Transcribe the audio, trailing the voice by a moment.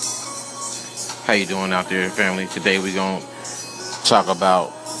How you doing out there, family? Today we're going to talk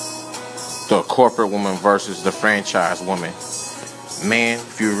about the corporate woman versus the franchise woman. Man,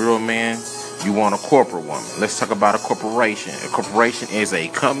 if you're a real man, you want a corporate woman. Let's talk about a corporation. A corporation is a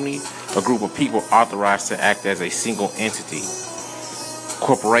company, a group of people authorized to act as a single entity.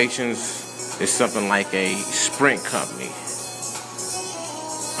 Corporations is something like a sprint company.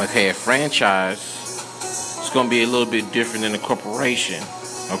 Okay, a franchise is going to be a little bit different than a corporation.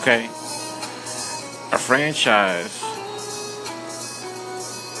 Okay? A franchise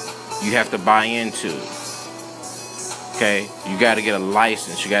you have to buy into. Okay? You got to get a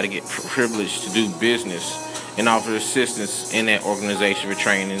license. You got to get privileged to do business and offer assistance in that organization for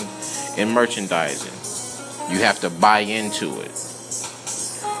training and merchandising. You have to buy into it.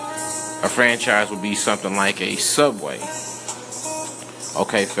 A franchise would be something like a Subway.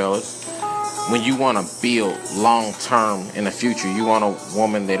 Okay, fellas? When you want to build long term in the future, you want a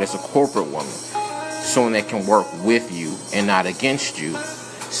woman that is a corporate woman. Someone that can work with you and not against you.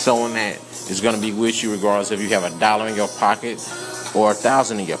 Someone that is going to be with you regardless if you have $1 in your pocket or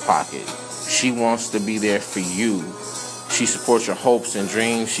 1,000 in your pocket. She wants to be there for you. She supports your hopes and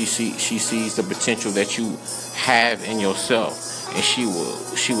dreams. She sees the potential that you have in yourself, and she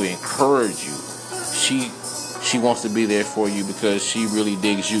will encourage you. She wants to be there for you because she really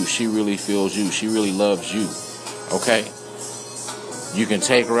digs you. She really feels you. She really loves you. Okay? You can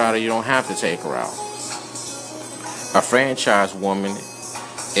take her out or you don't have to take her out. A franchise woman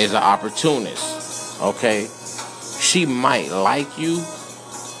is an opportunist. Okay? She might like you,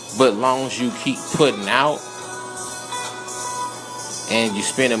 but as long as you keep putting out and you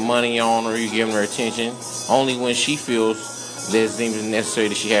spending money on her, you giving her attention, only when she feels that it's even necessary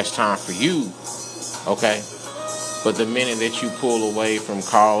that she has time for you. Okay? But the minute that you pull away from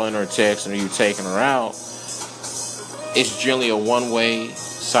calling or texting or you taking her out, it's generally a one-way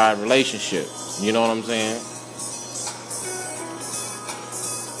side relationship. You know what I'm saying?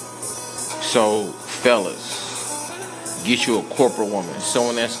 So, fellas, get you a corporate woman,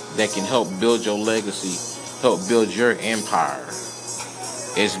 someone that can help build your legacy, help build your empire.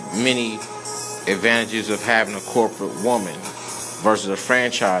 There's many advantages of having a corporate woman versus a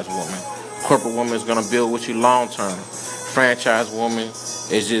franchise woman. Corporate woman is going to build with you long term. Franchise woman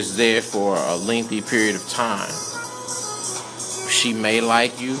is just there for a lengthy period of time. She may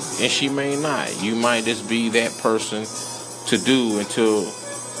like you and she may not. You might just be that person to do until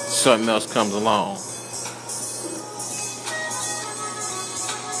something else comes along.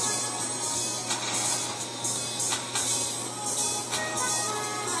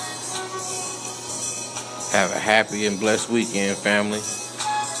 Have a happy and blessed weekend, family.